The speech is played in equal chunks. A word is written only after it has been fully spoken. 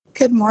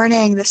Good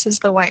morning. This is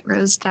the White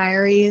Rose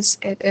Diaries.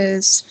 It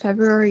is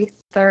February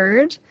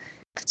 3rd.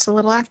 It's a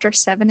little after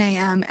 7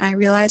 a.m. and I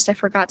realized I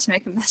forgot to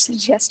make a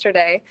message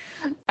yesterday.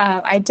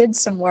 I did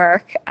some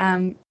work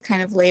kind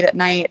of late at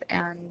night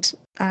and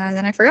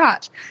then I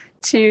forgot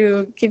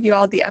to give you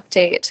all the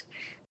update.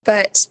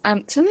 But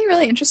something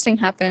really interesting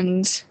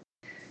happened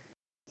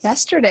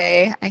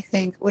yesterday, I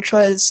think, which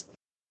was,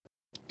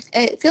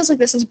 it feels like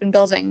this has been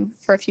building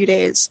for a few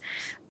days,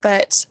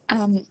 but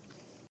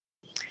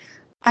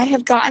I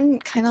have gotten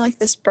kind of like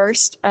this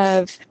burst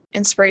of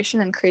inspiration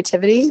and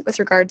creativity with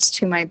regards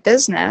to my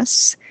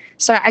business.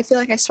 So I feel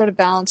like I sort of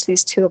balance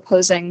these two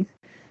opposing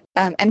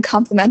and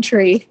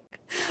complementary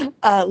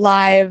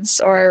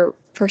lives or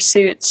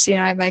pursuits. You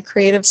know, I have my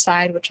creative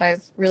side, which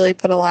I've really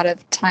put a lot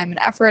of time and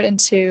effort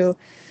into,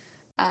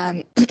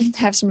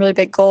 have some really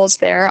big goals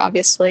there,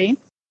 obviously,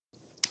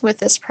 with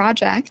this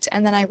project.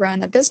 And then I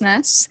run a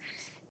business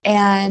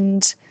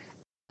and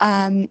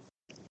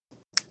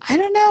I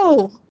don't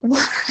know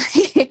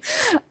why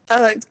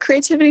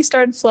creativity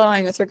started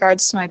flowing with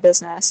regards to my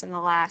business in the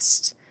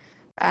last,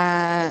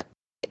 I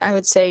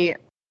would say,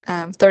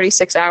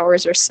 36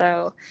 hours or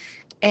so.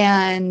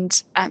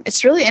 And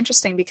it's really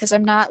interesting because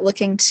I'm not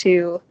looking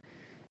to,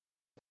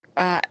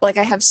 I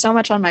have so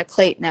much on my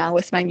plate now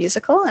with my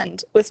musical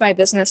and with my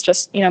business,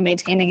 just,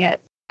 maintaining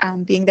it,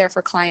 being there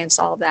for clients,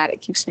 all of that.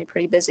 It keeps me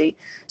pretty busy.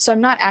 So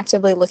I'm not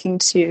actively looking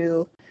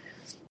to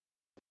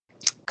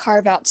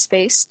carve out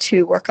space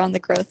to work on the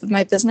growth of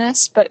my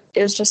business, but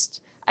it was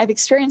just, I've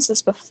experienced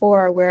this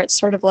before where it's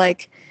sort of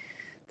like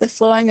the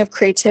flowing of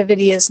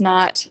creativity is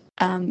not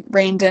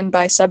reined in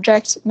by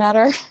subject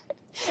matter.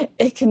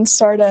 It can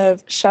sort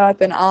of show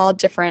up in all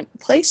different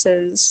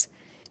places,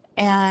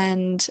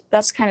 and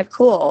that's kind of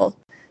cool.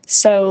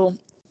 So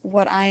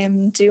what I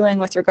am doing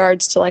with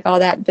regards to like all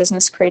that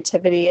business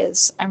creativity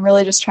is I'm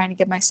really just trying to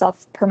give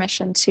myself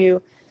permission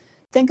to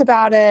think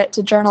about it,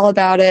 to journal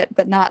about it,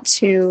 but not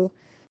to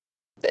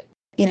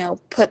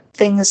put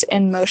things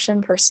in motion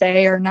per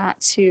se, or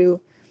not to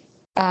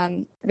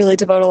really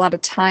devote a lot of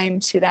time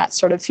to that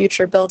sort of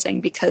future building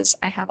because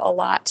I have a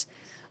lot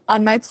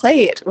on my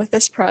plate with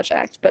this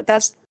project. But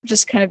that's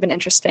just kind of been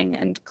interesting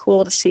and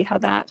cool to see how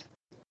that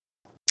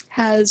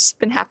has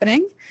been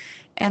happening.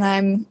 And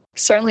I'm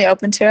certainly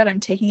open to it. I'm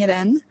taking it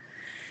in.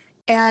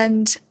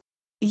 And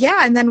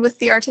and then with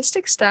the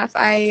artistic stuff,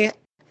 I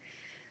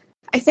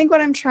think what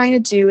I'm trying to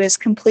do is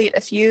complete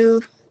a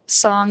few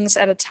songs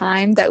at a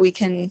time that we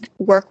can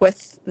work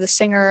with the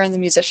singer and the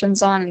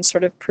musicians on and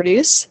sort of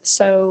produce.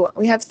 So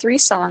we have 3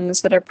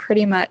 songs that are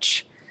pretty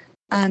much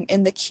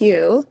in the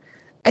queue.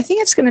 I think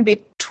it's going to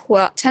be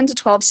 10 to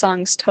 12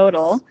 songs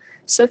total.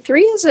 So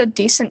 3 is a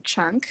decent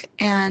chunk.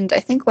 And I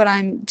think what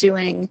I'm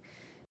doing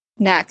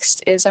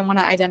next is I want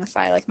to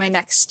identify like my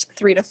next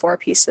 3 to 4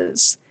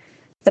 pieces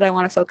that I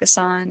want to focus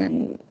on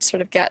and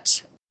sort of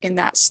get in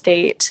that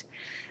state.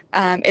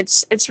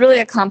 It's really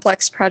a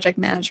complex project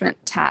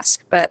management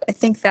task, but I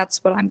think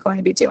that's what I'm going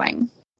to be doing.